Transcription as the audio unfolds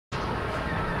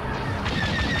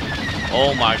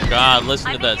Oh my god,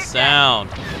 listen to that sound.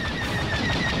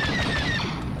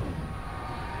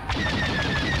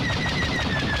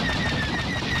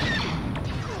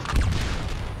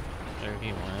 There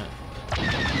he went.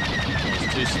 It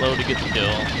was too slow to get the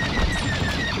kill.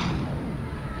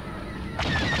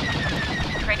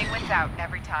 Training wins out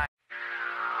every time.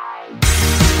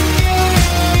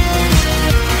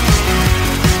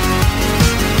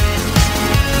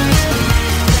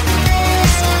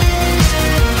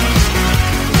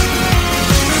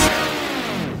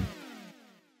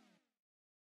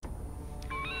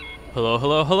 Hello,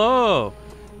 hello, hello,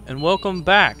 and welcome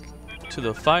back to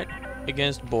the fight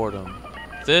against boredom.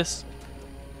 This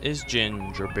is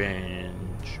Ginger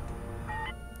Binge.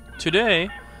 Today,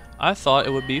 I thought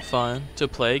it would be fun to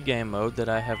play a game mode that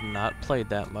I have not played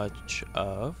that much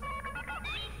of,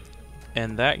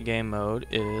 and that game mode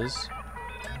is,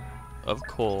 of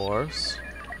course,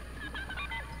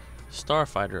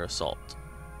 Starfighter Assault.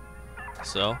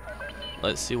 So,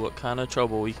 let's see what kind of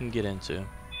trouble we can get into.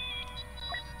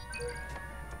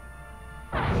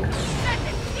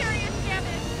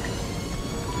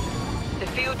 The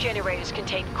field generators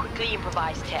contain quickly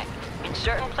improvised tech. In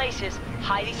certain places,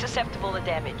 highly susceptible to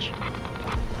damage.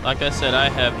 Like I said, I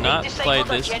have not played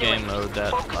this game mode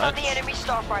that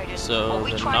much, so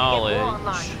the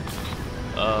knowledge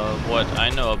of what I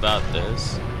know about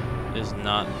this is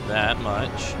not that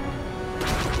much.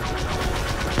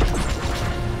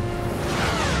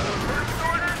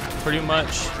 Pretty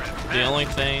much the only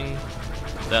thing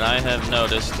that I have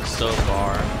noticed so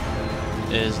far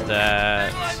is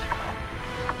that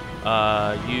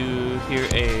you hear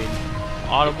an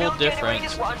audible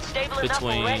difference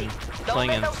between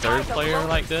playing in third player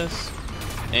like this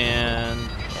and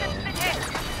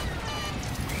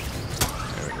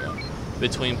there we go.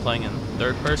 Between playing in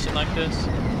third person like this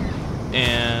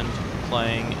and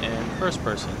playing in first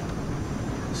person.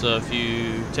 So if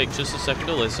you take just a second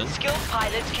to listen, skilled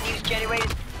pilots can use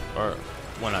generators, or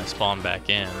when I spawn back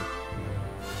in,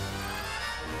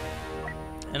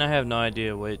 and I have no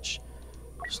idea which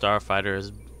Starfighter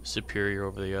is superior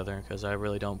over the other because I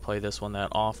really don't play this one that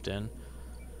often,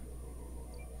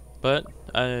 but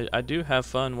I do have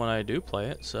fun when I do play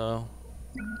it, so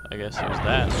I guess there's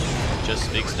that. It just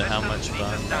speaks to how much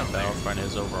fun that Battlefront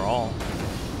is overall.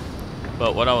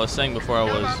 But what I was saying before I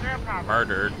was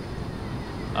murdered,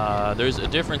 there's a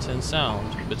difference in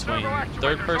sound between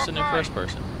third person and first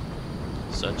person,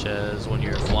 such as when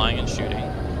you're flying and shooting.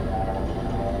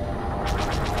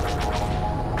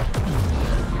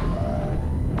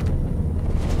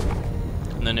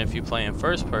 And then if you play in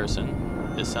first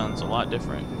person, it sounds a lot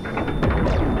different.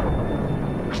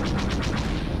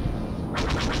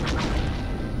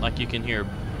 Like you can hear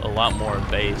a lot more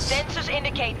bass. Sensors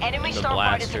indicate enemy the starfighters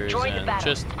blasters enjoyed the and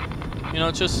battle. just, you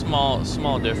know, just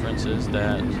small differences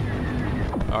that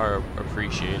are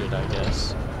appreciated, I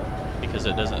guess, because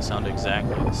it doesn't sound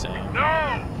exactly the same. No!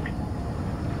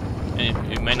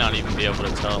 And you may not even be able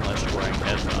to tell unless you're wearing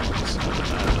headphones.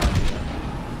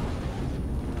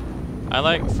 I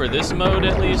like, for this mode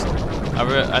at least,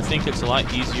 I think it's a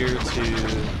lot easier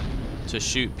to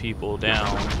shoot people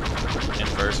down in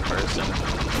first person,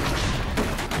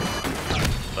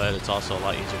 but it's also a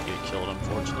lot easier to get killed,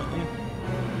 unfortunately.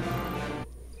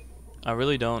 I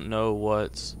really don't know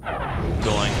what's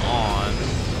going on,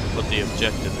 what the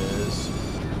objective is,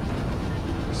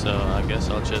 so I guess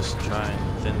I'll just try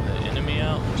and thin the enemy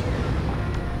out.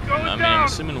 I mean, I'm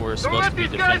assuming we're supposed to be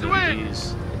defending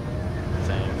these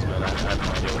things, but I have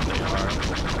no idea what they are.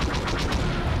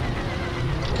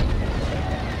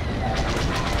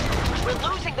 We're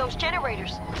losing those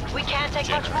generators. We can't take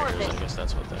much more of this. I guess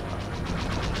that's what they are.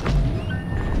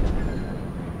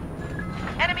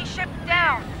 Enemy ship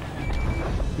down.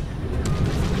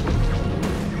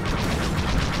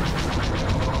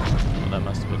 Well, that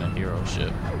must have been a hero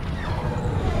ship.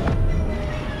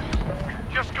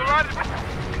 Just go right.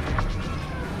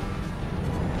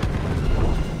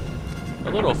 The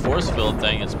little force field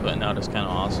thing it's putting out is kind of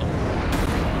awesome.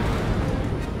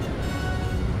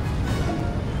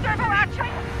 Servo action.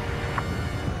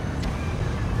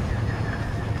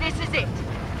 This is it.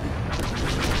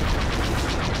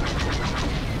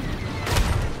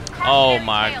 Oh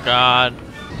my god.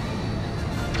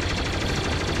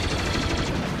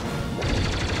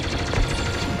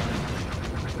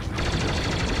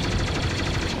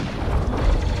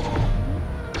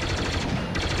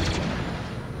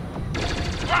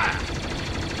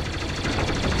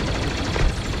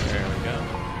 There we go.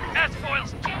 That's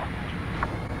foils.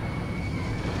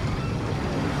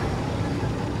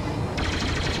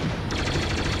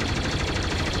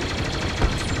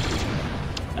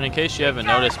 And in case you haven't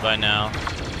noticed by now,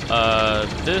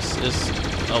 This is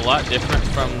a lot different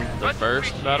from the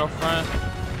first Battlefront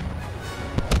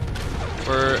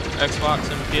for Xbox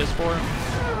and PS4.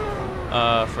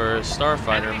 For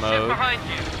Starfighter mode,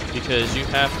 because you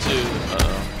have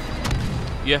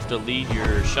to lead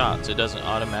your shots. It doesn't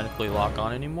automatically lock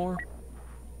on anymore,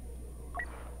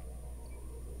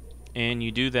 and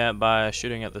you do that by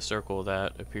shooting at the circle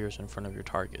that appears in front of your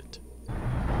target.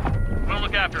 We'll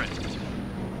look after it.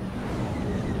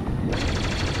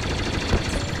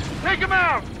 Take him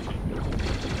out!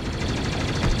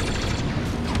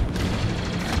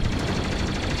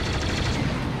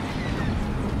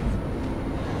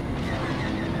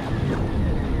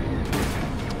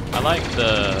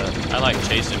 I like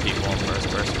chasing people in first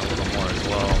person a little more as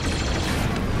well.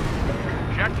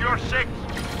 Check your six.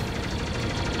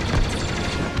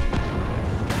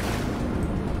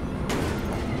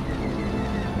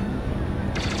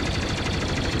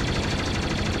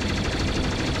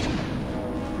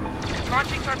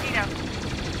 Launching torpedo.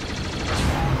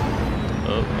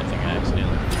 Oh, I think I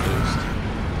accidentally boost.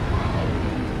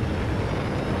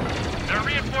 Their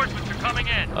reinforcements are coming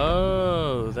in.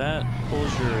 Oh, that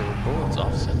pulls your bullets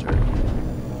off center.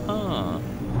 Huh.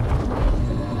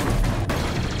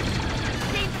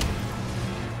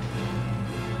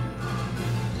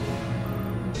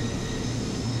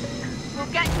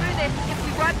 We'll get through this if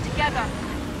we work together.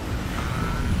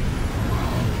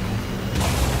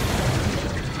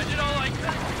 I did all I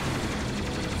could.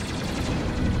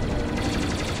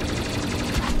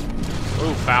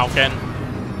 Ooh, Falcon.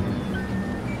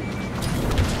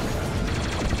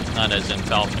 Not as in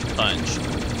Falcon Punch,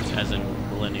 as in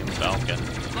Millennium Falcon.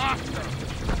 Lost them.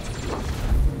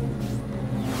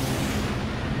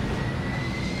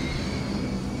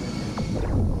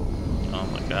 Oh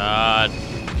my god.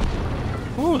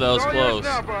 Ooh, that was close.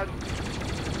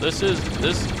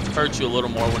 This hurts you a little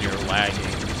more when you're lagging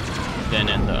than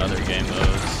in the other game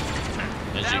modes,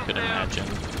 as you could imagine.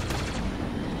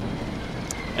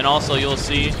 And also you'll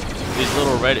see these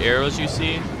little red arrows you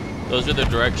see, those are the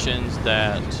directions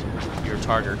that your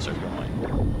targets are going.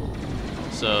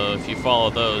 So if you follow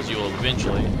those, you will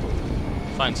eventually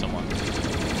find someone. Move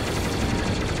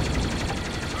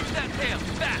that tail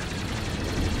fast.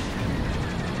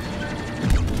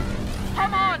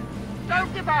 Come on!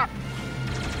 Don't give up!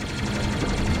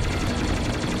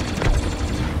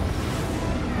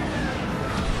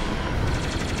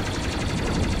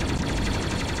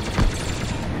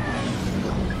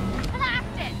 Blast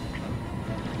it!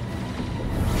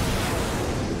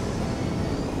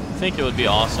 I think it would be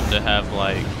awesome to have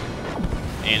like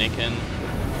Anakin,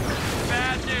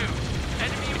 Bad news.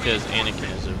 Enemy because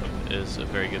Anakin is a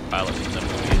very good pilot in the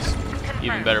movies,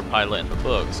 even better pilot in the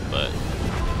books, but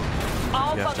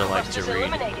All you have to bunker like to busters read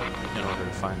eliminated. in order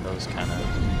to find those kind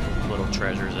of little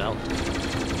treasures out,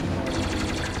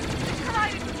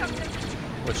 Collided with something.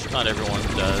 which not everyone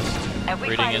does. Every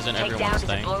Reading fighter isn't you take down everyone's is a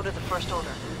thing. blow to the First Order.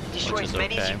 Destroy Which is as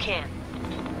many as okay. you can.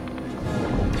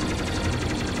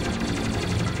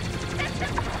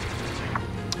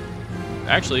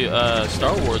 Actually,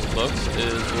 Star Wars books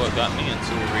is what got me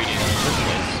into reading in the first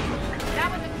place. That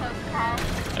was a close call.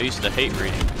 I used to hate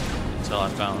reading until I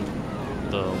found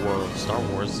the world of Star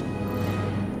Wars.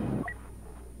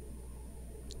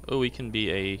 Oh, we can be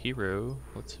a hero.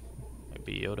 Let's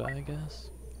be Yoda, I guess.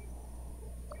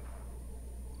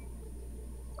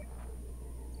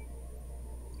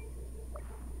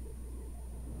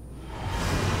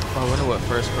 Oh, I wonder what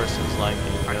first person's like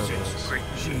in Yoda's.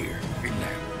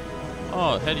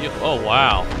 Oh, oh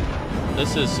wow.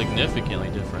 This is significantly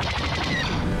different.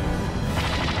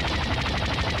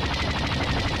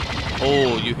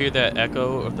 Oh, you hear that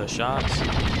echo of the shots? We're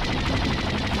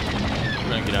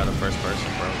gonna get out of first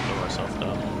person, bro. Kill ourselves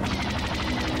though.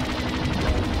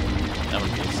 That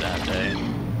would be a sad day.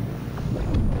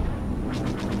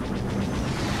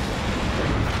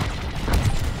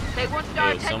 They wanted our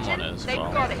Oh, attention. someone is They've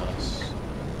following got it. us.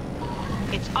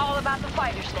 It's all about the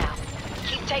fighters now.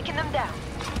 Keep taking them down.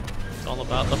 It's all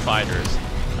about the fighters.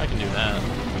 I can do that.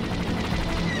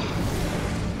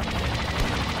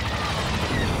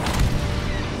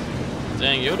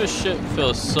 Dang, Yoda's ship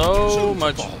feels so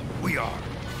much. We are.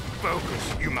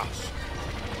 Focus, you must.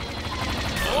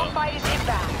 More fighters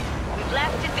inbound. We've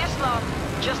lasted this long.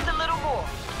 Just a little more.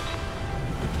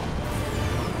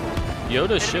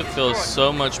 Yoda's ship feels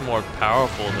so much more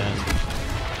powerful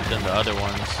than the other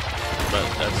ones, but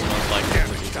that's most likely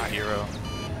because he's a hero.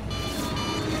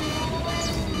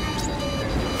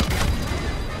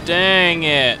 Dang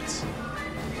it!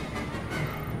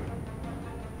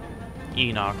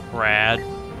 Enoch Rad.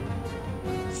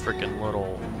 Freaking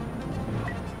little.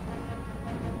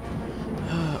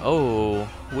 Oh,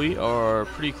 We are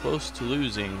pretty close to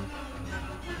losing.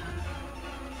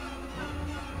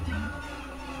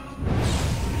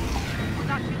 We're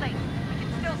not too late. We can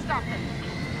still stop them.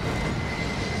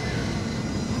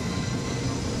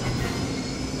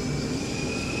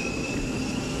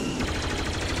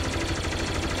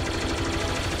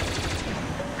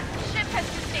 Ship has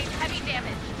sustained heavy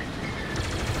damage.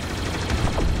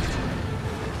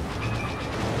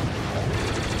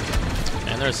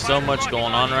 And there's so much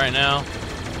going on right now.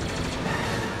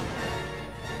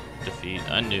 Defeat.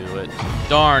 I knew it.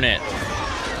 Darn it.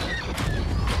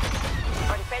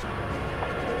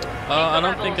 I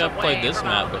don't think I've played this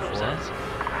map before.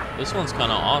 This one's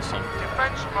kind of awesome.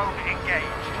 Defense mode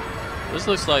engaged. This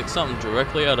looks like something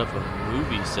directly out of a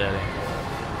movie setting.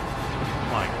 Oh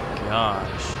my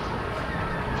gosh.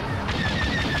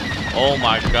 Oh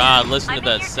my god, listen to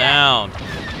that sound.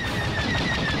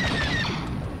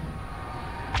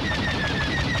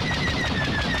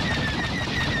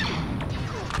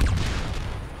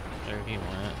 There he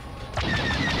went.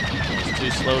 It was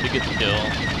too slow to get the kill.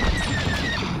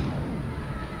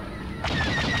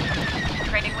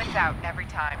 Training wins out every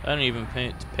time. I didn't even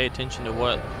pay attention to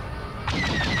what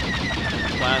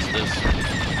class this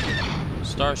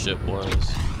starship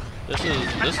was. This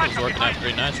is working out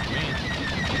pretty nice for me.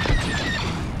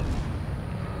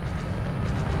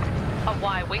 A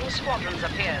Y-wing squadron's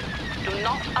appeared. Do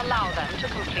not allow them to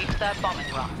complete their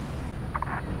bombing run.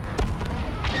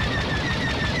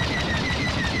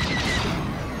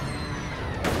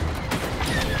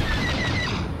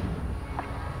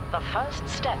 The first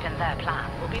step in their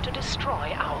plan will be to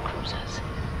destroy our cruisers.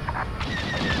 Got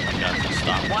to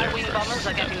stop there Y-wing first. bombers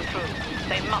are getting through.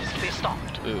 They must be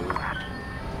stopped. Ooh.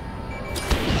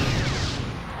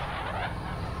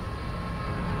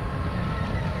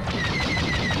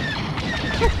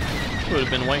 Would have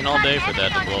been waiting all day for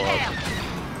that to blow up.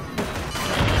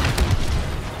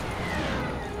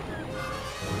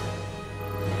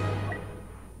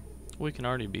 We can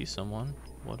already be someone.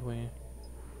 What do we?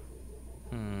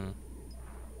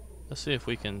 Let's see if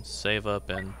we can save up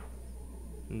and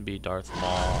be Darth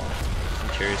Maul. I'm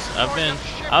curious.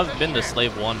 I've been to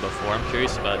Slave 1 before. I'm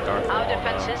curious about Darth Maul. Our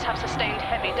defenses have sustained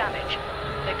heavy damage.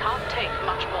 They can't take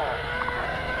much more.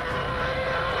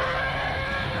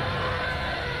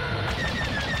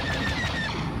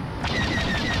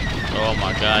 Oh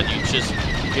my god, you just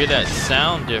hear that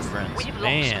sound difference. We've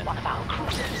Man. lost one of our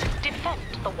cruisers. Defend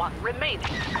the one remaining.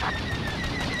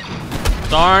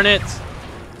 Darn it!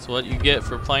 That's what you get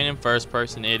for playing in first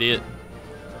person, idiot.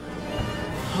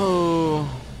 Oh,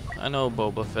 I know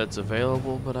Boba Fett's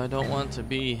available, but I don't want to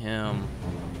be him.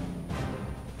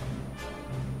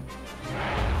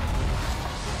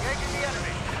 Engaging the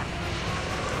enemy.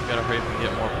 Gotta hurry up and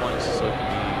get more points so it can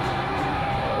be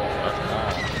Darth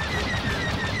Maul.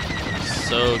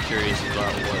 So curious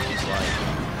about what he's like.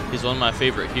 He's one of my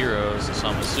favorite heroes, so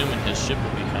I'm assuming his ship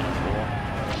will be kind of cool.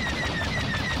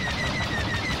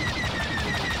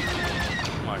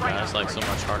 Oh my god, it's like so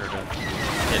much harder to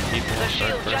hit people The in third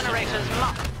shield person. generators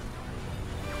must.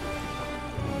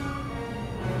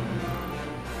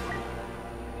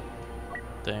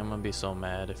 Dang, I'm gonna be so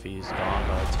mad if he's gone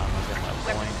by the time I get my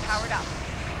Weapons points. powered up.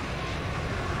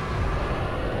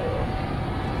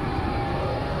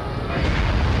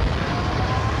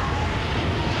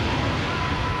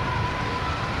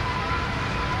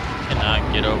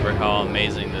 Cannot get over how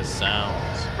amazing this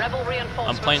sounds. Rebel I'm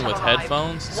reinforcements playing with have arrived.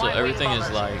 headphones, so Y-wing everything is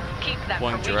bombers. like Keep them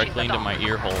going from reaching directly the into my dock.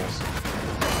 ear holes.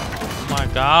 Oh my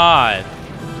god!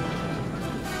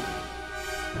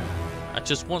 I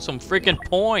just want some freaking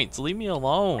points. Leave me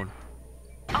alone.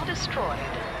 Are destroyed.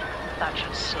 That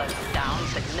should slow them down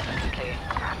significantly.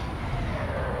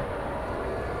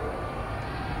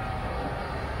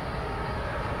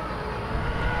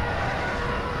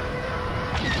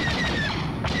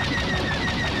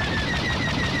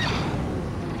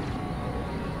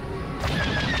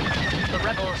 The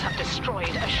rebels have destroyed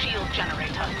a shield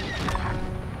generator.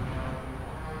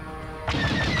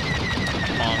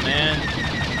 Come on, man.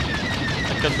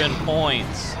 That could have been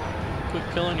points. Quit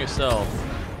killing yourself.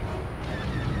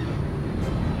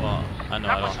 Well, I know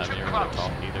I don't have any room to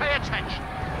talk Pay either. attention.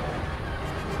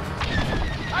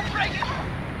 I'm breaking.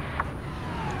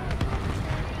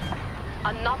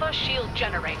 Another shield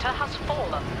generator has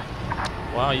fallen.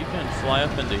 Wow, you can fly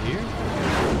up into here?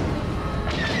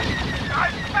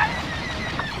 I'm back.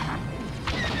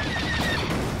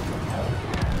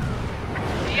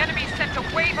 The enemy sent a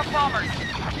wave of bombers.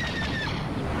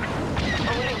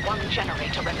 Only one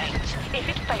generator remains. If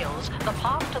it fails, the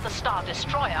path to the Star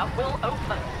Destroyer will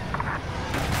open.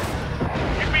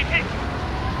 Hit me, hit.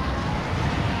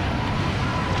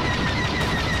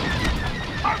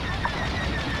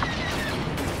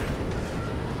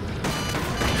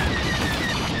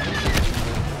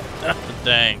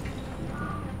 Dang.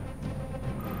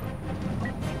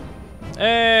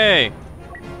 Hey!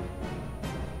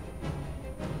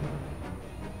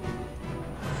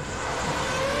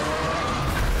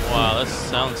 Wow, that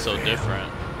sounds so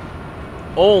different.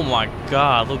 Oh my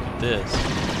god, look at this.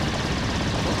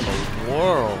 What the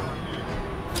world?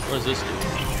 What does this do?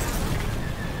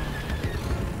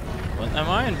 What, am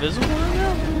I invisible right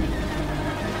now?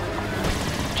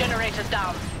 Generators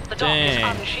down. The dock is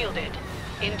unshielded.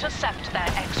 Intercept their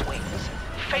X-wings.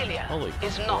 Failure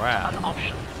is not an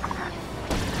option.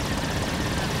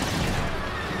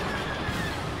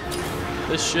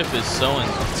 This ship is so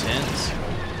intense.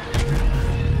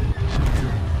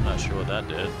 I'm not sure what that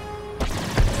did.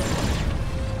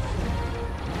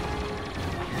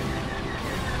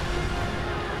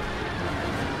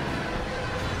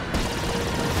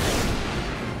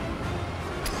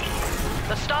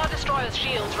 The Star Destroyer's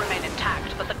shields remain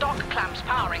intact, but the dock clamps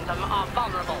powering them are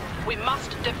vulnerable. We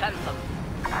must defend them.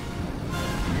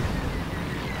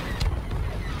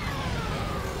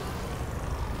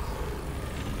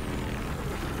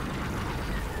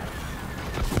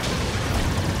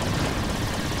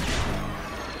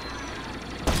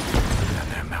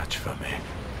 They're no match for me.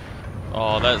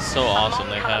 Oh, that's so awesome.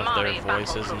 They have their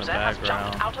voices in the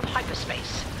background. Out of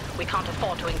hyperspace. We can't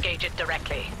afford to engage it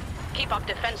directly. Keep up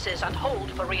defenses and hold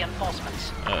for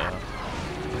reinforcements.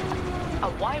 A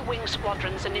Y-wing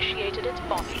squadron's initiated its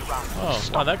bombing run. Oh,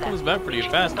 wow, that comes back pretty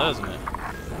fast, doesn't it?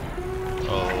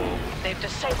 Oh. They've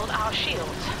disabled our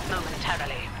shields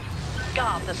momentarily.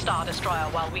 Guard the Star Destroyer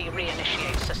while we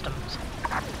reinitiate systems.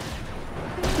 At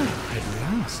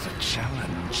last, a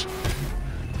challenge.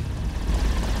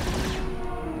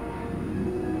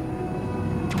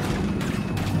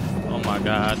 Oh my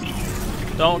god.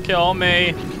 Don't kill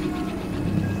me!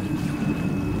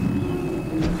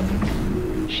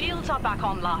 Shields are back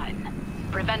online.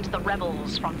 Prevent the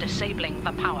rebels from disabling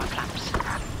the power clamps.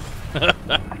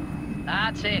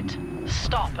 That's it.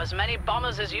 Stop as many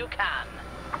bombers as you can.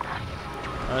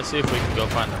 Let's see if we can go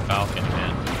find the Falcon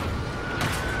again.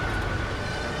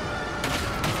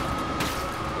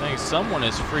 Dang, someone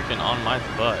is freaking on my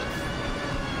butt.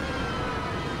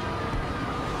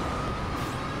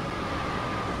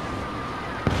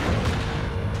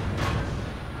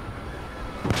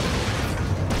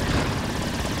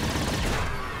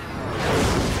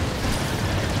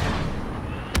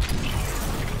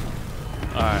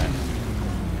 Alright.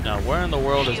 Now, where in the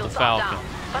world is the Falcon?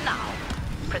 For now,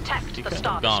 protect the couldn't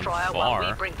Star have gone Destroyer far.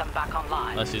 while we bring them back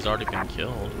online. Unless he's already been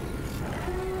killed.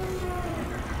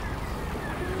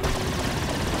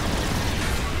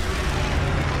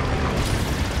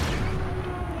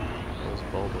 Those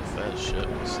Boba Fett shit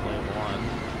was Slave One.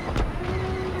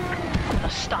 The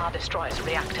Star Destroyer's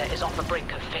reactor is on the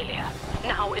brink of failure.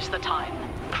 Now is the time.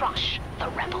 Crush the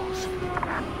rebels.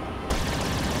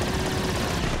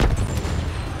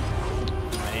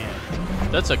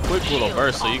 That's a quick little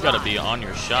burst, so you gotta be on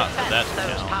your shot for that to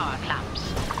those count. power clamps.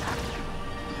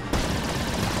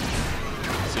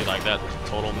 See, like that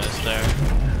total miss there.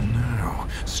 Now,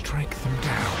 strike them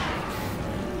down.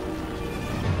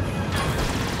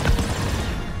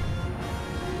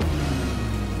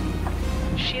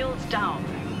 Shields down.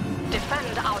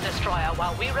 Defend our destroyer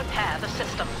while we repair the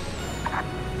system.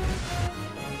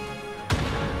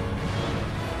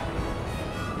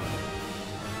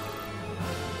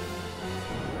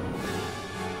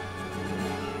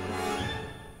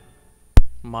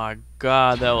 My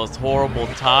god, that was horrible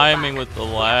timing with the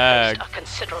lag. A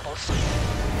considerable.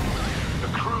 The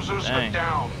cruisers are Dang.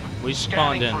 down. We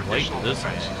spawned in late Additional this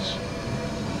defenses.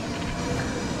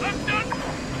 I'm done.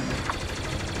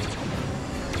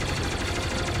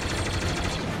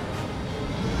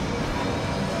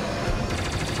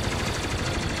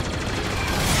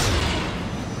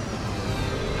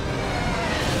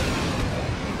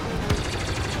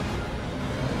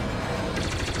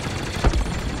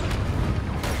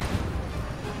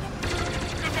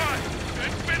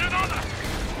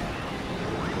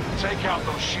 Take out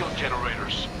those shield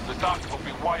generators. The dock will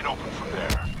be wide open from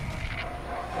there.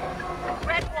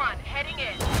 Red 1, heading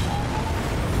in.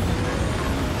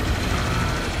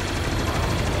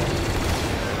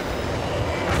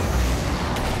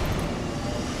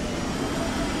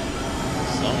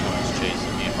 Someone's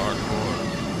chasing me hardcore.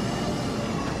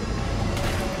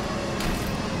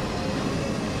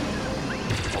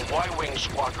 A Y-wing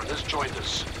squadron has joined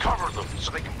us. Cover them so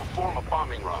they can perform a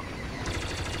bombing run.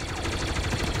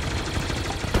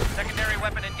 Secondary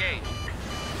weapon engaged.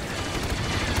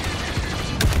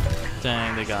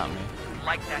 Dang, they got me.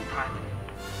 Like that pilot.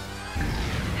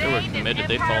 They were committed.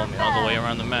 They followed me all the way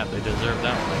around the map. They deserved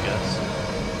that one, I guess.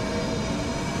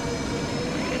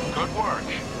 Good work.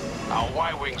 Our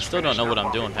Y-Wings Still don't know what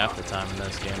I'm doing half the the time in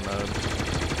this game mode.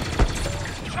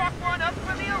 Chalk one up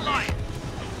for the Alliance.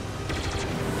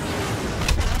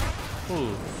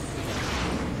 Ooh.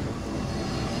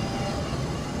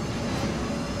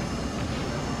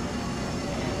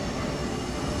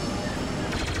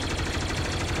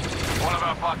 One of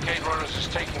our blockade runners is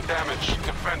taking damage.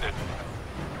 Defend it.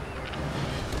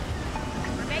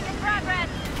 We're making progress.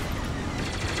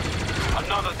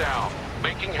 Another down.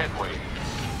 Making headway.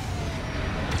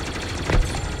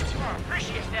 Oh,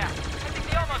 appreciate that. I think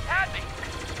they almost had me.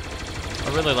 I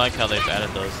really like how they've added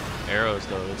those arrows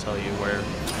though to tell you where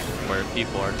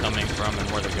people are coming from and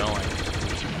where they're going.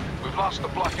 We've lost the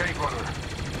blockade runner.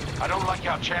 I don't like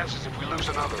our chances if we lose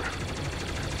another.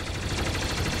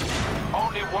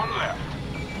 Only one left.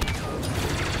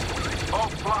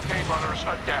 Both blockade runners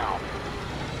are down.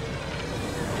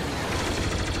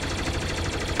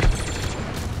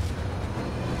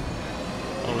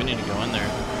 Oh, we need to go in there.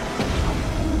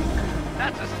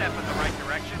 That's a step in the right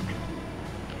direction.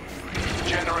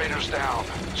 Generators down.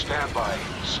 Stand by.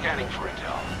 Scanning for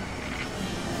intel.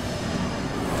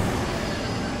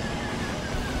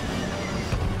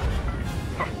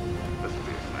 This will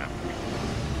be a snap.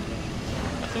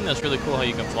 I think that's really cool how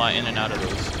you can fly in and out of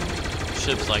those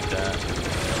ships like that.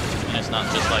 And it's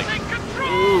not just like,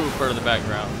 ooh, part of the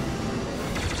background.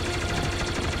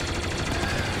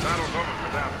 Battle's over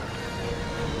for them.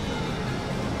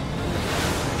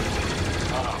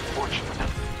 Unfortunate.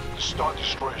 The Star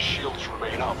Destroyer's shields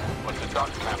remain up, but the dot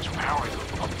clamps powering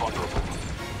them are vulnerable.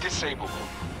 Disable them.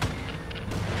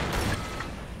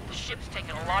 The ship's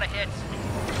taking a lot of hits.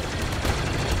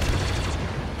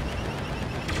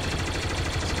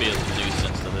 Let's be a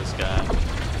nuisance to this guy.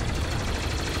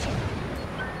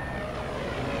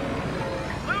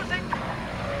 Losing.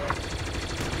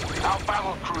 Our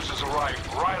battle cruisers arrived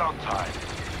right on time.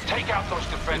 Take out those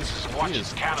defenses and watch He its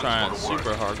is cannons trying go to work.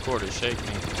 super hardcore to shake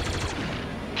me.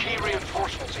 Key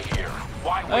reinforcements are here.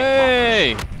 Y-wing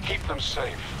Hey! bunkers. Keep them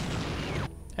safe.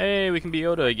 Hey, we can be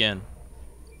Yoda again.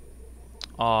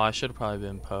 Oh, I should have probably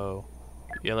been Poe.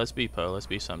 Yeah, let's be Poe. Let's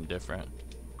be something different.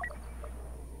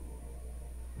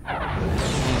 I'm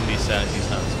gonna be sad if he's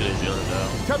not as good as Yoda,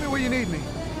 though. Tell me where you need me.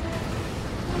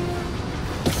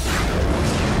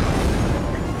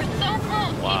 We're so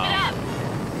close. Wow. Keep it up.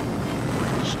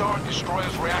 The Star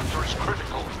Destroyer's reactor is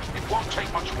critical. It won't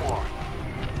take much more.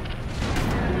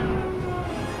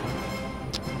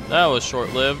 That was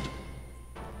short-lived.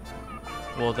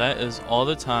 Well, that is all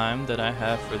the time that I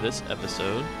have for this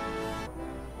episode.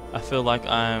 I feel like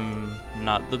I'm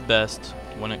not the best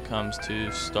when it comes to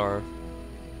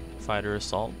Starfighter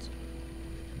Assault,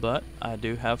 but I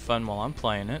do have fun while I'm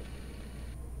playing it.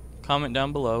 Comment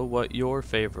down below what your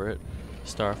favorite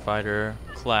Starfighter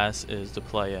class is to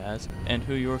play as, and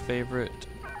who your favorite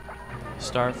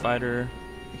Starfighter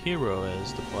hero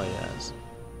is to play as.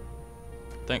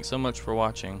 Thanks so much for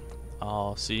watching.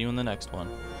 I'll see you in the next one.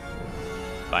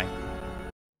 Bye.